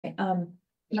My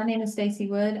name is Stacy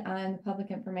Wood. I'm the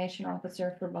Public Information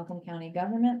Officer for Buncombe County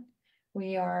Government.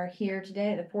 We are here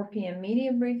today at the 4 p.m.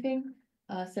 media briefing,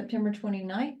 September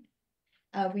 29th.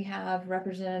 We have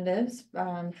representatives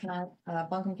from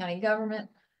Buncombe County Government,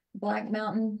 Black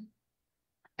Mountain,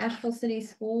 Asheville City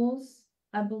Schools.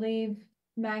 I believe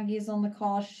Maggie's on the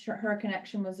call. Her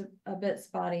connection was a bit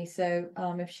spotty, so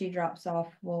if she drops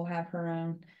off, we'll have her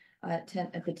on at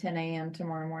the 10 a.m.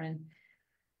 tomorrow morning.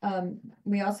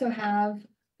 We also have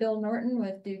Bill Norton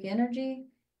with Duke Energy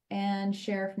and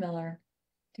Sheriff Miller.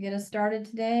 To get us started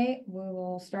today, we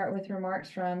will start with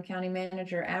remarks from County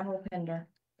Manager Avril Pender.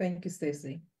 Thank you,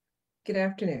 Stacy. Good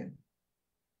afternoon.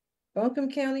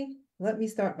 Buncombe County, let me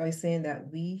start by saying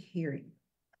that we hear you.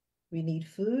 We need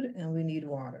food and we need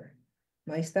water.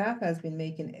 My staff has been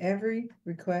making every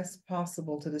request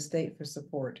possible to the state for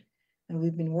support, and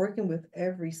we've been working with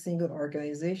every single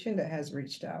organization that has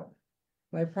reached out.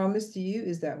 My promise to you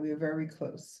is that we are very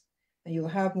close, and you'll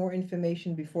have more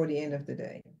information before the end of the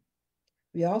day.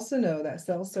 We also know that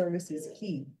cell service is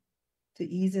key to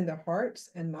easing the hearts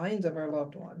and minds of our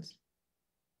loved ones.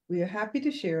 We are happy to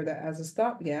share that as a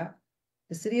stopgap,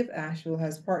 the City of Asheville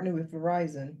has partnered with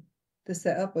Verizon to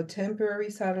set up a temporary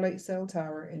satellite cell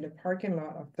tower in the parking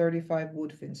lot of 35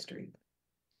 Woodfin Street.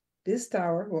 This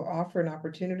tower will offer an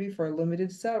opportunity for a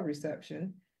limited cell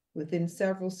reception within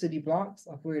several city blocks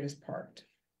of where it is parked.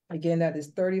 Again, that is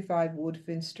 35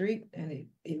 Woodfin Street, and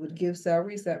it would give cell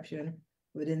reception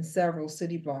within several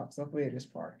city blocks of where it is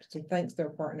parked. So thanks to our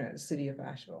partner at the City of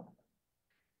Asheville.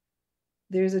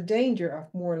 There's a danger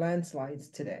of more landslides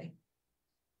today.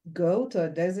 Go to a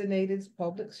designated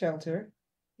public shelter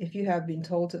if you have been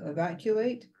told to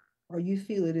evacuate or you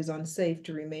feel it is unsafe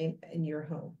to remain in your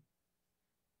home.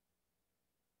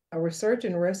 Our search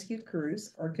and rescue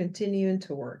crews are continuing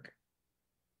to work.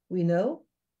 We know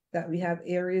that we have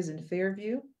areas in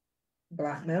Fairview,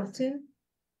 Black Mountain,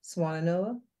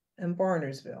 Swannanoa, and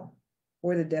Barnersville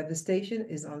where the devastation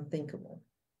is unthinkable.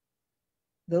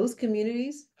 Those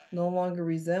communities no longer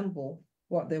resemble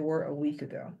what they were a week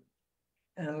ago,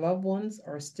 and loved ones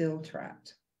are still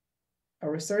trapped.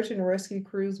 Our search and rescue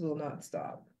crews will not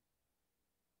stop.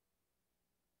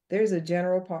 There's a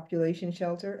general population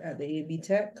shelter at the AB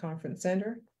Tech Conference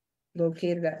Center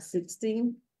located at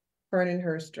 16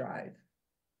 Fernandhurst Drive.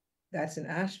 That's in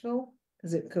Asheville,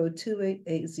 zip code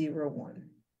 28801.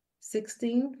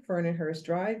 16 Fernandhurst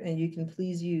Drive, and you can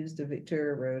please use the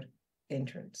Victoria Road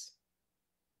entrance.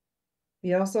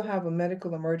 We also have a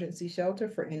medical emergency shelter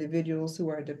for individuals who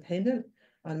are dependent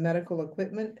on medical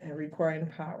equipment and requiring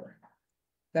power.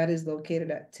 That is located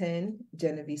at 10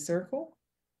 Genevieve Circle,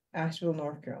 Asheville,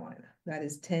 North Carolina. That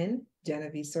is 10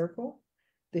 Genevieve Circle.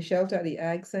 The shelter at the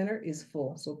Ag Center is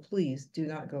full, so please do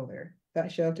not go there.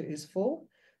 That shelter is full,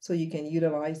 so you can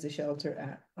utilize the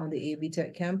shelter on the AB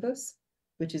Tech campus,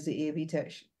 which is the AB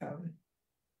Tech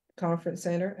Conference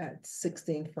Center at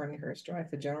 16 Fernandhurst Drive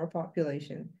for general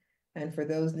population, and for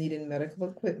those needing medical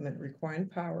equipment requiring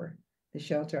power, the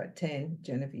shelter at 10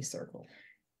 Genevieve Circle.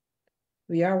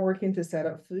 We are working to set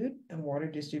up food and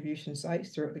water distribution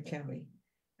sites throughout the county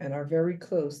and are very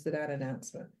close to that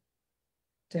announcement.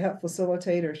 To help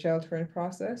facilitate our sheltering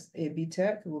process, AB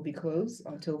Tech will be closed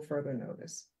until further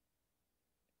notice.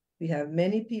 We have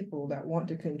many people that want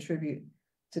to contribute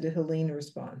to the Helene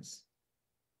response.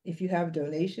 If you have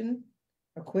donation,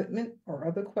 equipment, or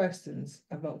other questions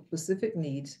about specific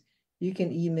needs, you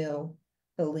can email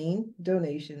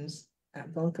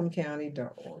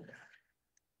HeleneDonations@buncombecounty.org.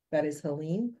 That is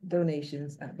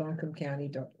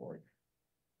HeleneDonations@buncombecounty.org.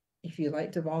 If you'd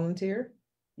like to volunteer,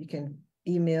 you can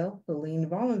email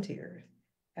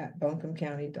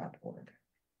HeleneVolunteers@buncombecounty.org.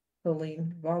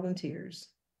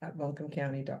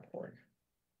 HeleneVolunteers@buncombecounty.org.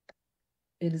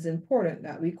 It is important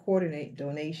that we coordinate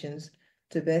donations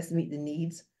to best meet the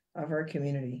needs of our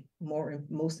community,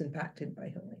 most impacted by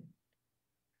Helene.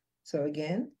 So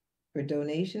again, for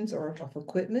donations or of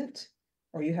equipment,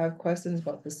 or you have questions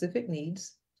about specific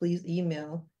needs, please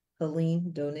email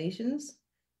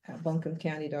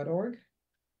HeleneDonations@buncombecounty.org.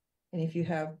 And if you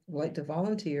would like to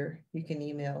volunteer, you can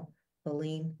email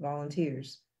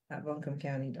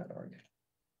HeleneVolunteers@buncombecounty.org.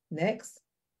 Next,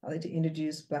 I'd like to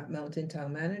introduce Black Mountain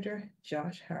Town Manager,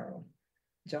 Josh Harrell.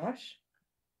 Josh?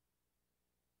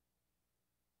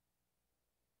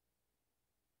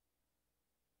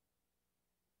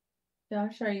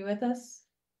 Josh, are you with us?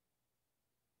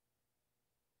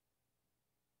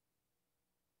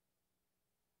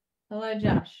 Hello,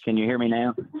 Josh. Can you hear me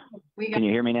now? Can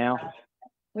you hear me now?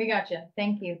 We got you.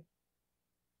 Thank you.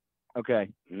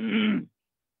 Okay.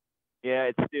 Yeah,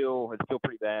 it's still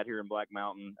pretty bad here in Black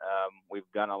Mountain. We've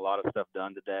gotten a lot of stuff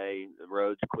done today. The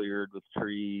roads cleared with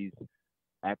trees.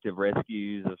 Active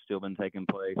rescues have still been taking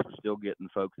place. We're still getting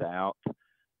folks out.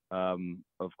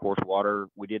 Of course, water.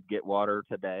 We did get water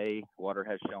today. Water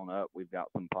has shown up. We've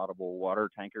got some potable water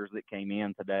tankers that came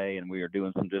in today, and we are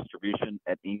doing some distribution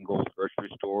at Ingles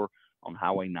Grocery Store on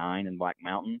Highway 9 in Black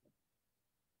Mountain.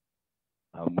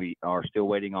 We are still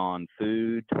waiting on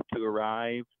food to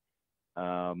arrive.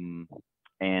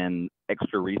 And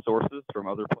extra resources from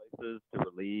other places to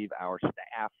relieve our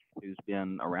staff who's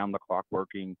been around the clock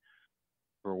working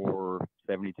for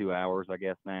 72 hours, I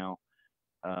guess now.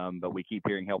 But we keep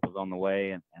hearing help is on the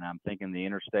way, and I'm thinking the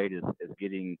interstate is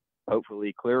getting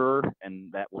hopefully clearer,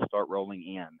 and that will start rolling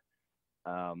in.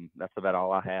 That's about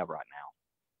all I have right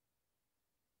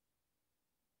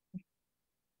now.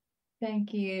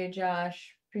 Thank you,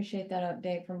 Josh. Appreciate that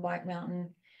update from Black Mountain.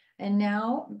 And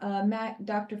now,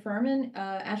 Dr. Furman,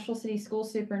 Asheville City School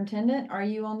Superintendent, are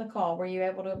you on the call? Were you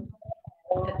able to?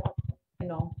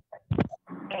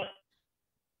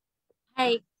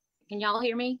 Hey, can y'all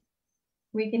hear me?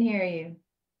 We can hear you.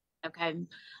 Okay.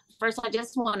 First, I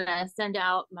just want to send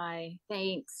out my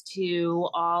thanks to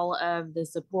all of the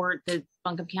support that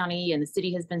Buncombe County and the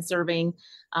city has been serving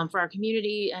for our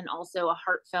community, and also a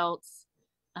heartfelt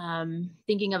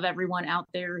thinking of everyone out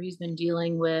there who's been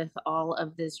dealing with all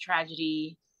of this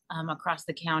tragedy across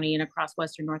the county and across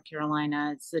Western North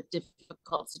Carolina. It's a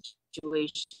difficult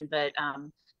situation, but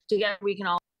together we can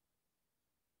all.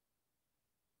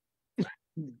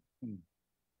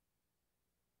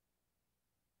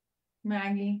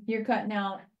 Maggie, you're cutting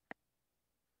out.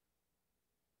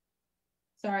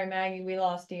 Sorry, Maggie, we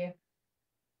lost you.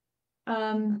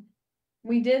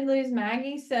 We did lose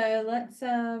Maggie, so let's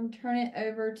turn it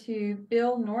over to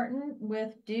Bill Norton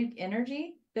with Duke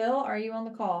Energy. Bill, are you on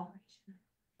the call?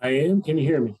 I am. Can you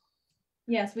hear me?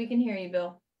 Yes, we can hear you,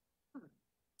 Bill.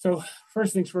 So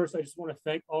first things first, I just want to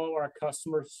thank all of our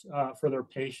customers for their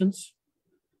patience.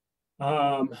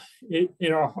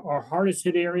 In our hardest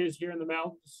hit areas here in the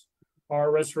mountains, our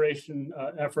restoration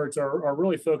efforts are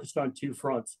really focused on two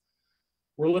fronts.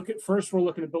 We're looking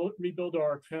to rebuild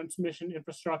our transmission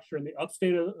infrastructure in the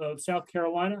upstate of South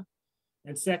Carolina.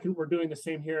 And second, we're doing the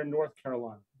same here in North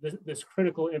Carolina. This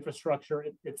critical infrastructure,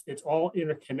 it's all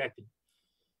interconnected.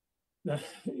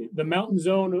 The mountain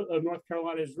zone of North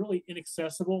Carolina is really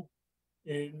inaccessible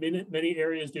in many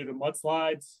areas due to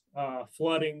mudslides,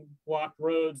 flooding, blocked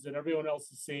roads that everyone else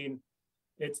has seen.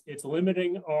 It's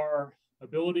limiting our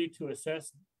ability to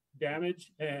assess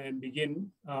damage and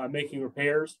begin making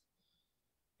repairs.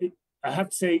 I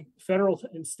have to say, federal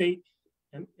and state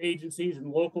and agencies and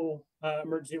local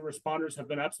emergency responders have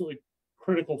been absolutely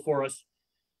critical for us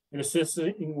in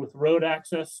assisting with road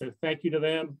access. So thank you to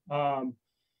them.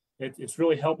 It's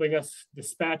really helping us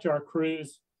dispatch our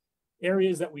crews.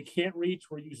 Areas that we can't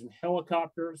reach, we're using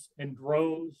helicopters and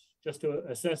drones just to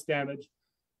assess damage.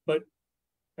 But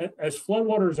as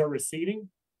floodwaters are receding,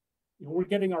 we're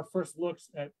getting our first looks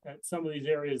at some of these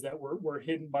areas that were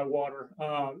hidden by water.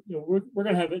 We're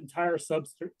going to have entire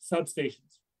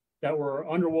substations that were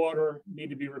underwater, need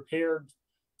to be repaired,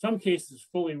 some cases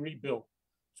fully rebuilt.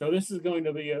 So this is going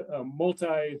to be a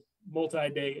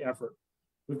multi-day effort.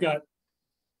 We've got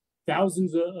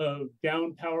thousands of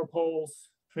down power poles,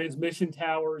 transmission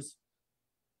towers.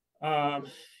 We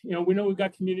know we've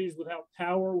got communities without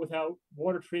power, without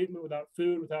water treatment, without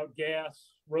food, without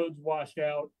gas, roads washed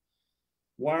out.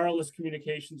 Wireless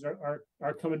communications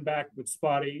are coming back with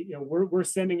spotty. We're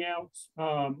sending out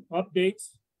updates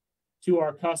to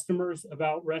our customers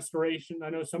about restoration. I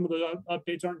know some of the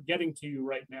updates aren't getting to you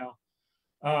right now,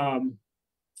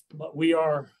 but we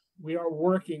are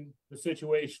working the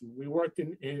situation. We worked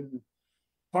in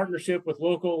partnership with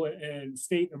local and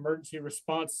state emergency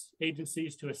response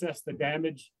agencies to assess the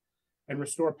damage and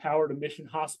restore power to Mission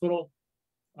Hospital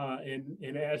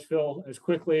in Asheville as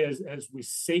quickly as we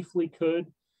safely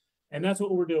could. And that's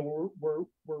what we're doing. We're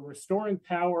restoring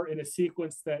power in a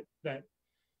sequence that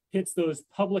hits those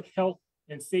public health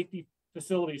and safety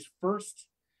facilities first,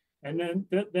 and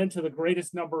then to the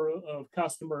greatest number of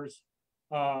customers,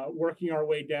 working our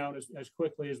way down as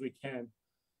quickly as we can.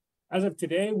 As of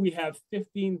today, we have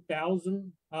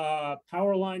 15,000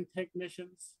 power line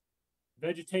technicians,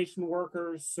 vegetation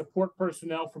workers, support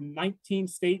personnel from 19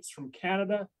 states, from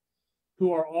Canada,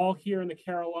 who are all here in the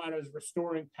Carolinas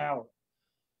restoring power.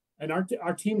 And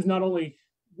our teams not only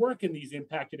work in these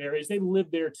impacted areas, they live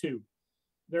there too.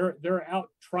 They're out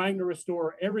trying to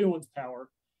restore everyone's power,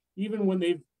 even when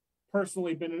they've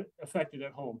personally been affected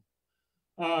at home.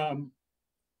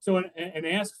 So, and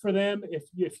ask for them,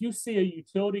 if you see a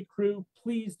utility crew,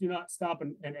 please do not stop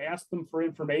and ask them for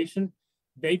information.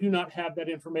 They do not have that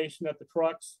information at the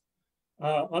trucks.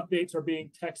 Updates are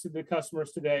being texted to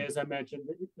customers today, as I mentioned.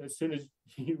 As soon as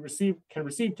you can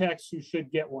receive text, you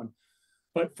should get one.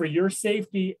 But for your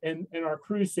safety and our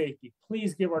crew's safety,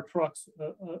 please give our trucks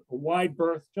a wide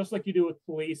berth, just like you do with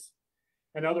police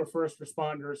and other first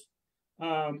responders.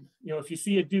 If you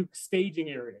see a Duke staging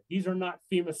area, these are not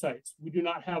FEMA sites. We do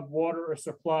not have water or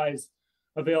supplies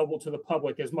available to the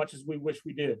public as much as we wish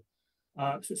we did.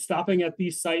 So stopping at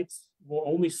these sites will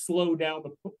only slow down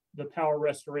the power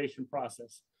restoration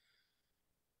process.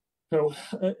 So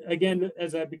again,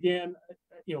 as I began,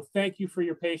 thank you for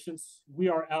your patience. We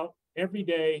are out every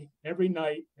day, every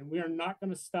night, and we are not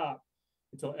going to stop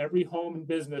until every home and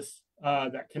business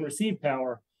that can receive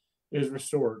power is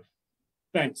restored.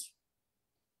 Thanks.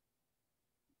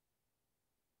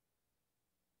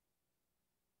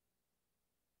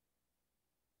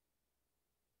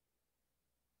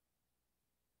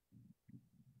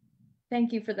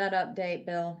 Thank you for that update,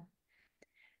 Bill.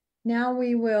 Now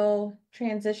we will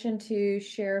transition to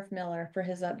Sheriff Miller for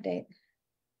his update.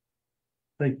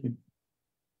 Thank you.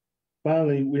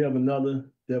 Finally, we have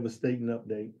another devastating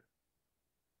update.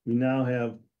 We now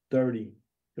have 30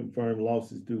 confirmed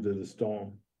losses due to the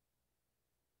storm.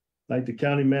 Like the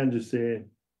county manager said,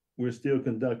 we're still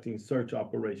conducting search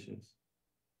operations.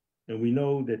 And we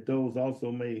know that those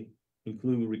also may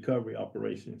include recovery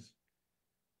operations.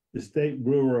 The State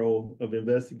Bureau of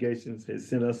Investigations has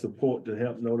sent us support to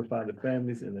help notify the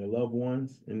families and their loved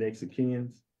ones and next of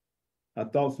kins. Our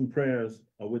thoughts and prayers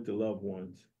are with the loved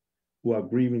ones who are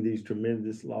grieving these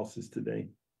tremendous losses today.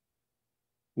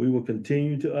 We will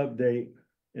continue to update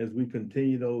as we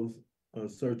continue those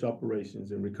search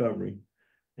operations and recovery,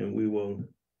 and we will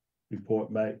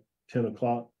report back 10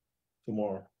 o'clock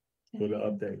tomorrow for the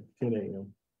update, 10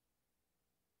 a.m.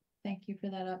 Thank you for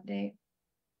that update.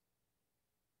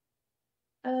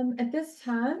 At this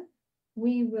time,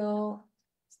 we will.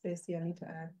 Stacy, I need to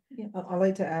add. Yeah. I'd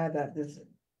like to add that this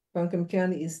Buncombe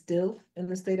County is still in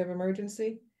the state of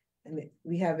emergency, and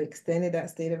we have extended that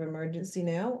state of emergency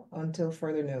now until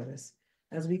further notice.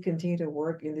 As we continue to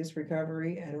work in this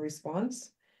recovery and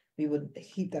response, we would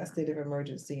keep that state of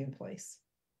emergency in place.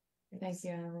 Thank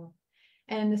you, Admiral.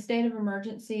 And the state of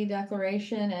emergency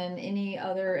declaration and any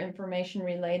other information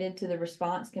related to the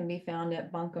response can be found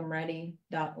at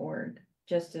buncombeready.org,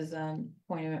 just as a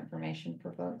point of information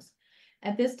for folks.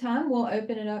 At this time, we'll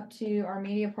open it up to our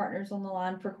media partners on the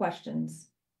line for questions.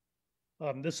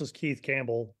 This is Keith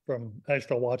Campbell from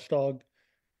Asheville Watchdog.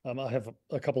 I have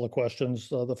a couple of questions.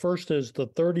 The first is the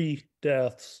 30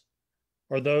 deaths.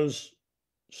 Are those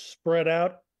spread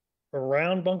out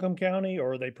around Buncombe County,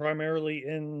 or are they primarily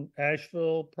in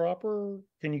Asheville proper?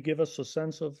 Can you give us a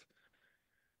sense of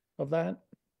that?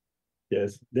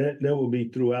 Yes, that will be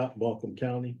throughout Buncombe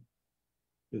County.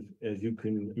 As you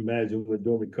can imagine, we're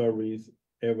doing recoveries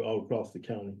all across the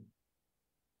county.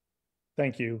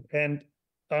 Thank you. And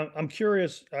I'm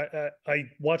curious, I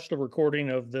watched a recording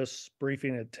of this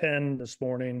briefing at 10 this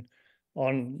morning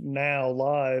on Now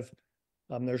Live.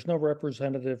 There's no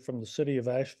representative from the city of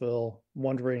Asheville.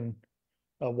 Wondering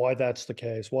why that's the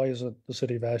case. Why isn't the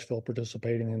city of Asheville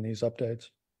participating in these updates?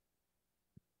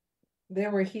 They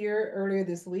were here earlier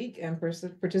this week and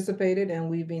participated, and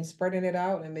we've been spreading it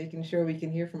out and making sure we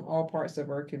can hear from all parts of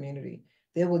our community.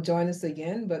 They will join us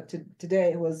again, but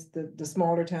today it was the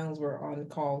smaller towns were on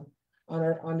call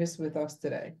on this with us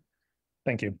today.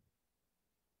 Thank you.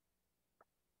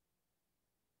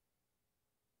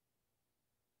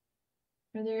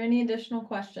 Are there any additional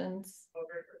questions?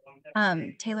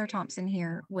 Taylor Thompson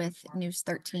here with News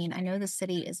 13. I know the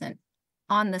city isn't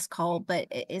on this call, but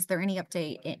is there any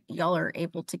update y'all are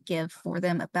able to give for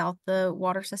them about the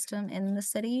water system in the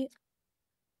city?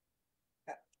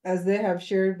 As they have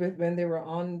shared with when they were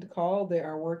on the call, they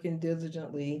are working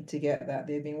diligently to get that.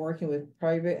 They've been working with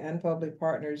private and public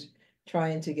partners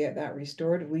trying to get that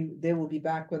restored. They will be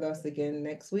back with us again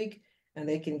next week, and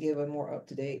they can give a more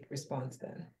up-to-date response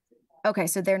then. Okay,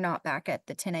 so they're not back at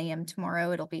the 10 a.m.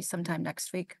 tomorrow. It'll be sometime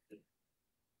next week.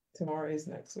 Tomorrow is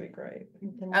next week, right?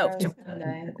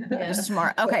 Just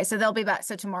tomorrow. Okay, so they'll be back.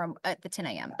 So tomorrow at the 10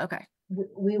 a.m. Okay.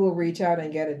 We will reach out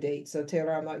and get a date. So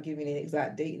Taylor, I'm not giving an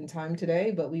exact date and time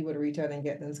today, but we would reach out and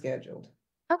get them scheduled.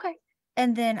 Okay.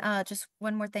 And then just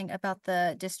one more thing about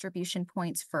the distribution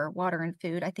points for water and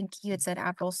food. I think you had said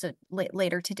April, so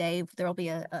later today, there'll be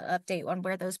a update on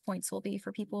where those points will be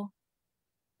for people.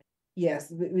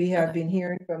 Yes, we have Okay. been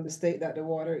hearing from the state that the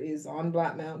water is on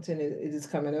Black Mountain. It is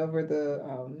coming over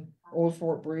the Old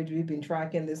Fort Bridge. We've been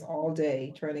tracking this all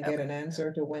day, trying to get Okay. an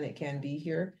answer to when it can be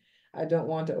here. I don't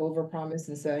want to overpromise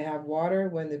and say I have water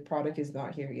when the product is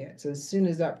not here yet. So as soon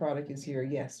as that product is here,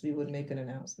 yes, we would make an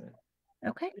announcement.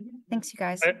 Okay, thanks, you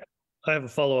guys. I have a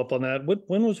follow-up on that.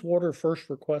 When was water first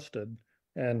requested?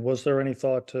 And was there any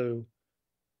thought to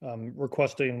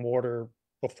requesting water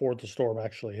before the storm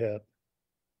actually hit?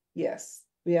 Yes,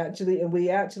 we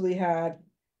actually had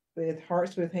with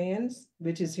Hearts with Hands,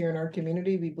 which is here in our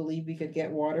community, we believe we could get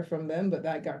water from them, but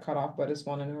that got cut off by the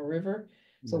Swananoa River.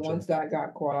 So Gotcha. once that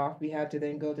got cut off, we had to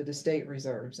then go to the state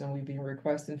reserves, and we've been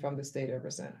requesting from the state ever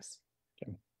since.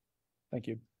 Thank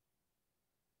you.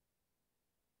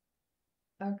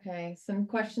 Okay, some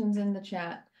questions in the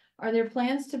chat. Are there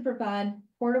plans to provide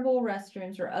portable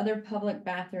restrooms or other public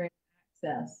bathroom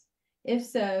access? If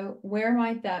so, where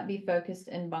might that be focused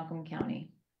in Buncombe County?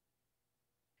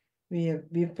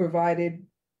 We've provided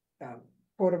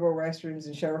portable restrooms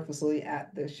and shower facility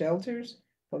at the shelters,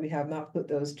 but we have not put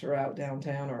those throughout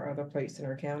downtown or other places in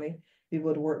our county. We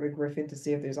would work with Griffin to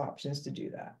see if there's options to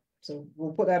do that. So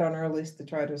we'll put that on our list to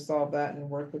try to solve that and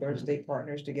work with our state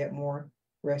partners to get more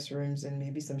restrooms and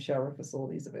maybe some shower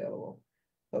facilities available.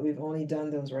 But we've only done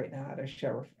those right now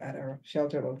at our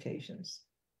shelter locations.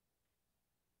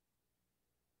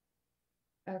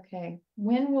 Okay,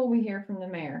 when will we hear from the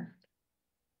mayor?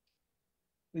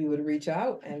 We would reach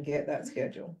out and get that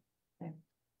schedule. Okay.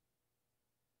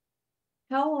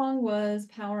 How long was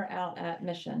power out at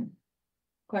Mission?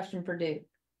 Question for Duke.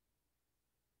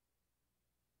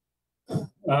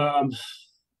 I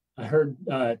heard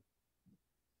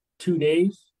 2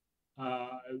 days.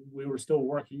 We were still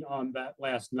working on that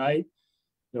last night.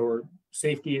 There were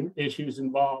safety issues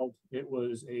involved. It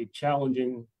was a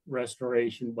challenging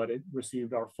restoration, but it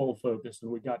received our full focus,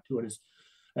 and we got to it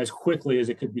as quickly as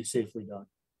it could be safely done.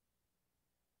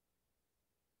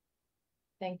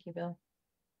 Thank you, Bill.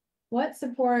 What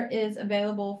support is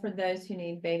available for those who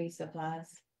need baby supplies?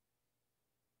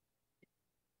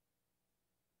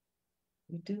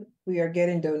 We are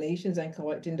getting donations and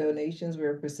collecting donations.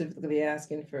 We're specifically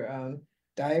asking for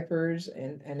diapers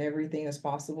and everything as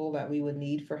possible that we would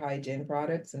need for hygiene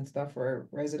products and stuff for our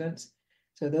residents.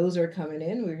 So those are coming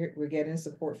in. We're getting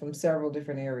support from several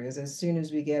different areas. As soon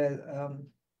as we get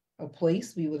a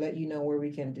place, we will let you know where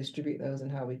we can distribute those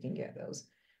and how we can get those.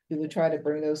 We would try to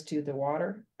bring those to the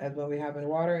water as when we have in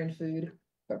water and food.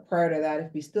 But prior to that,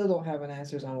 if we still don't have an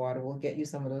answers on water, we'll get you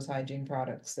some of those hygiene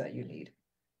products that you need.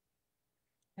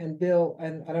 And Bill,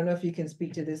 and I don't know if you can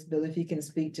speak to this, Bill, if you can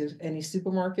speak to any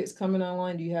supermarkets coming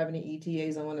online, do you have any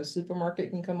ETAs on when a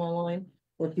supermarket can come online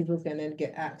where people can then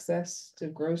get access to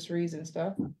groceries and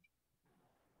stuff?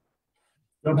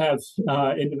 Don't have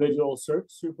individual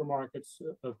supermarkets,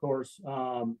 of course.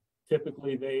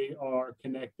 Typically, they are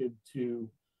connected to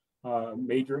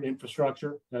major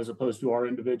infrastructure as opposed to our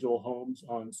individual homes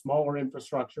on smaller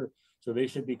infrastructure. So they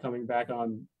should be coming back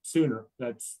on sooner.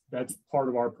 That's part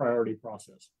of our priority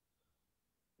process.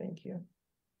 Thank you.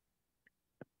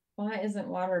 Why isn't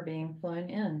water being flown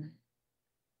in?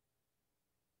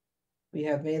 We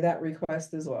have made that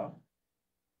request as well.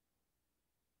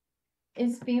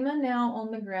 Is FEMA now on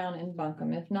the ground in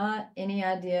Buncombe? If not, any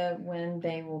idea when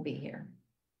they will be here?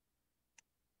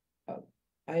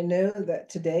 I know that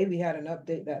today we had an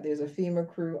update that there's a FEMA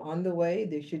crew on the way.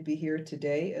 They should be here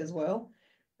today as well.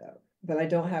 But I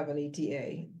don't have an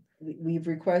ETA. We've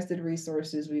requested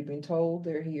resources. We've been told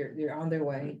they're here, they're on their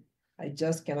way. I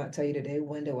just cannot tell you today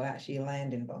when they will actually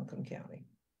land in Buncombe County.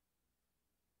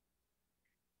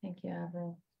 Thank you,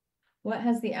 Avril. What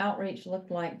has the outreach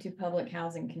looked like to public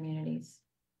housing communities?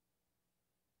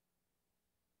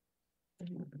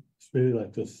 It's really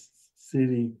like the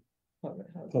city Public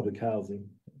housing. public housing.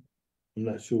 I'm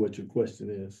not sure what your question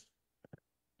is.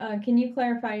 Can you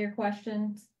clarify your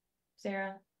question,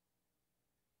 Sarah?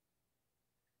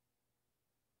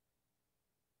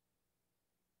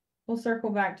 We'll circle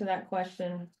back to that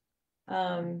question.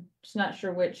 Just not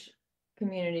sure which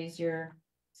communities you're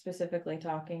specifically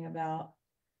talking about.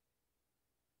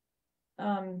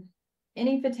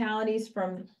 Any fatalities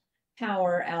from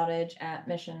power outage at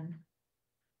Mission?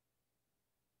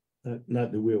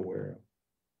 Not that we're aware of.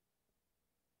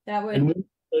 That would, And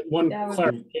one that would-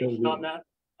 clarification on that.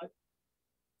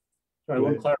 Sorry, Go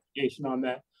one ahead. clarification on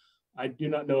that. I do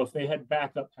not know if they had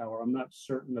backup power. I'm not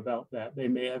certain about that. They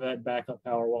may have had backup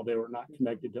power while they were not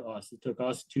connected to us. It took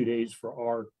us 2 days for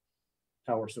our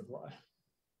power supply.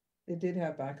 They did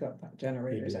have backup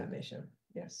generators did. at Mission,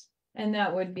 yes. and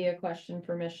that would be a question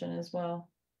for Mission as well.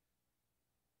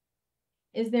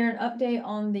 Is there an update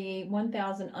on the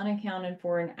 1,000 unaccounted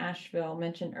for in Asheville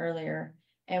mentioned earlier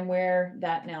and where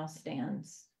that now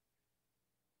stands?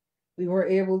 We were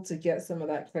able to get some of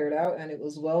that cleared out and it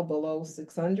was well below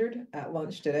 600 at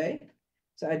lunch today.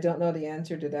 So I don't know the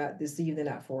answer to that this evening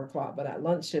at 4 o'clock, but at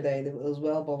lunch today, it was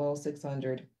well below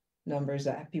 600 numbers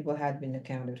that people had been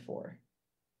accounted for.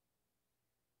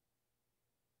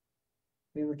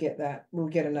 We would get that, we'll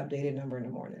get an updated number in the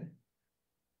morning.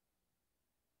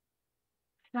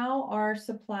 How are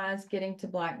supplies getting to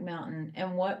Black Mountain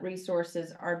and what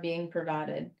resources are being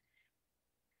provided?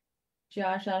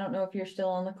 Josh, I don't know if you're still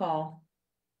on the call.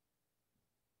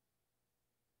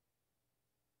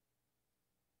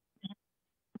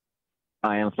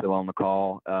 I am still on the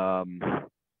call. Can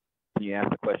you ask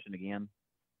the question again?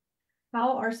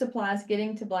 How are supplies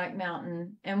getting to Black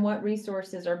Mountain and what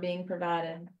resources are being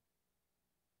provided?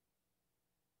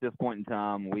 At this point in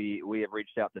time, we have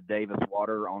reached out to Davis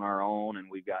Water on our own, and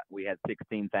we had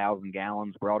 16,000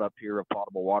 gallons brought up here of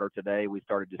potable water today. We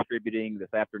started distributing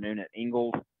this afternoon at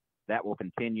Ingalls. That will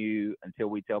continue until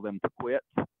we tell them to quit.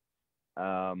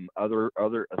 As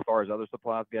far as other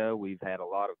supplies go, we've had a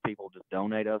lot of people just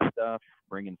donate us stuff,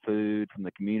 bringing food from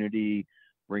the community,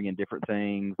 bringing different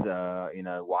things,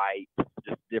 wipes,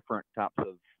 just different types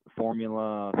of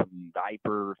formula, some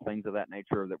diapers, things of that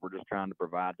nature that we're just trying to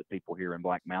provide to people here in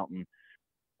Black Mountain.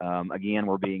 Again,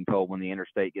 we're being told when the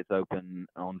interstate gets open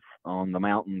on the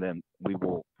mountain, then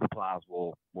supplies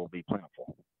will be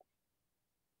plentiful.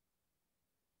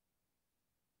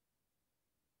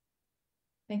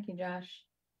 Thank you, Josh.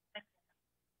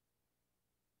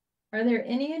 Are there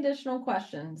any additional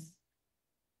questions?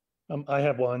 I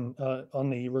have one, on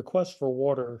the request for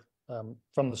water,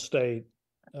 from the state,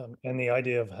 and the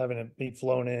idea of having it be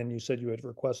flown in. You said you had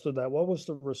requested that. What was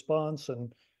the response?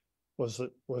 And was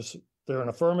there an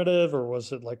affirmative, or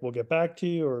was it like, we'll get back to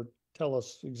you, or tell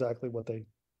us exactly what they?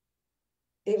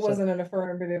 It So- wasn't an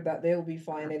affirmative that they'll be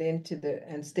flying it into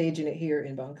and staging it here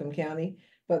in Buncombe County,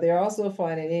 but they're also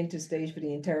flying it into stage for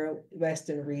the entire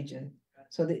western region.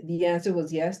 So the answer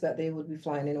was yes, that they would be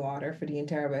flying in water for the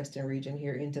entire western region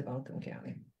here into Buncombe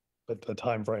County. But the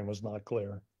time frame was not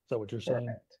clear. Is that what you're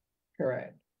saying?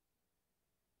 Correct.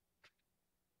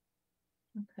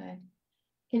 Okay.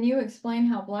 Can you explain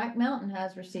how Black Mountain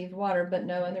has received water, but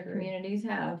no other agree. communities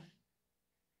have?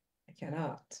 I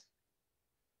cannot.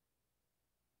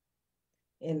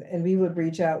 And we would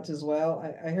reach out as well.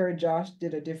 I heard Josh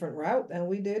did a different route than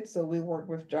we did, so we worked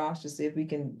with Josh to see if we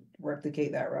can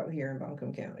replicate that route here in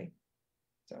Buncombe County.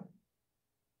 So.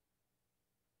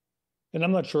 And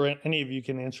I'm not sure any of you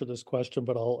can answer this question,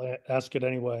 but I'll ask it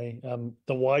anyway.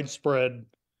 The widespread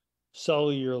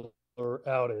cellular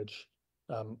outage,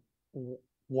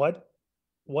 what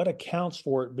accounts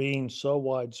for it being so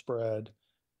widespread?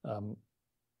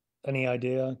 Any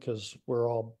idea? Because we're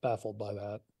all baffled by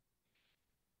that.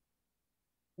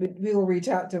 We will reach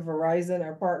out to Verizon,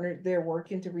 our partner. They're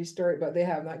working to restore it, but they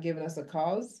have not given us a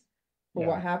cause for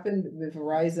what happened with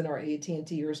Verizon or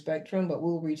AT&T or Spectrum, but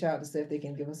we'll reach out to see if they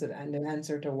can give us an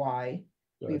answer to why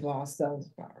we've lost cell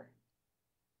power.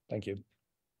 Thank you.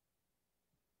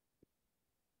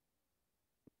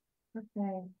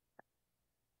 Okay.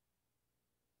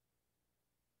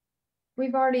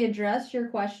 We've already addressed your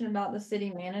question about the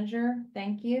city manager.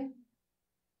 Thank you.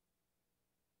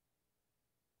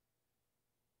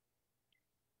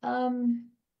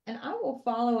 And I will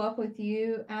follow up with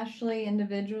you, Ashley,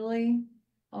 individually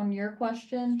on your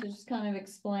question to just kind of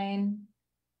explain.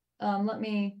 I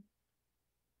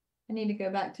need to go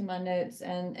back to my notes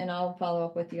and I'll follow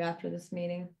up with you after this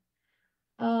meeting.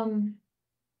 Are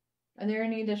there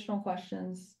any additional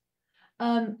questions?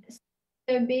 So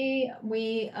B,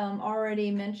 we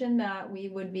already mentioned that we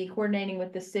would be coordinating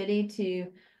with the city to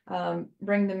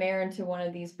bring the mayor into one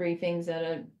of these briefings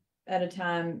at a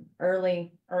time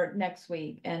early or next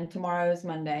week, and tomorrow is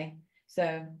Monday.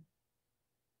 So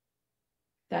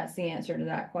that's the answer to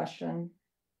that question.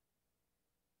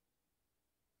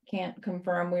 Can't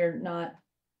confirm,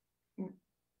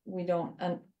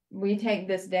 we take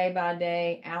this day by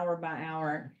day, hour by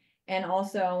hour. And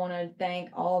also I want to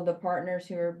thank all of the partners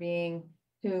who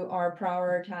are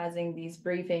prioritizing these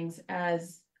briefings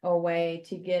as a way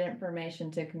to get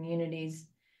information to communities.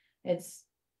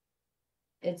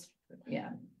 Yeah.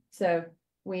 So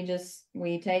we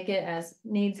take it as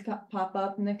needs pop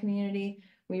up in the community.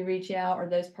 We reach out, or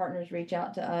those partners reach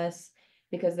out to us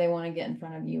because they want to get in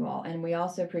front of you all. And we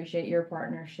also appreciate your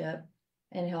partnership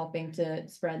in helping to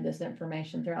spread this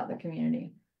information throughout the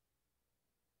community.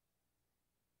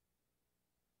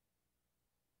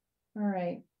 All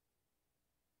right.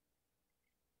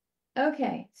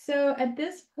 Okay, so at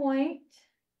this point,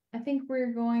 I think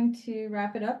we're going to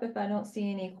wrap it up if I don't see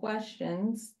any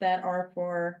questions that are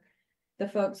for the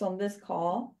folks on this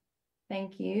call.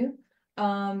 Thank you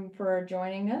for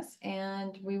joining us,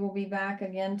 and we will be back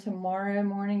again tomorrow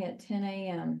morning at 10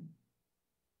 a.m.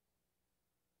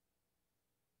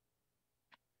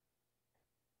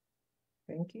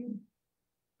 Thank you.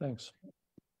 Thanks.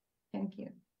 Thank you.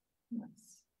 Yes.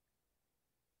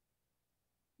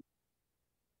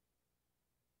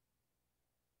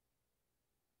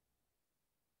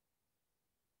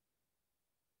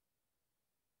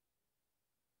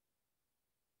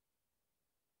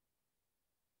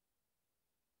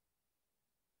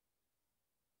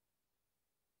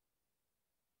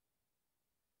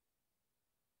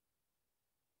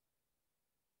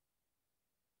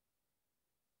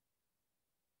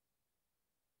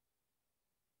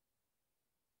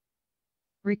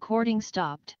 Recording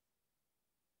stopped.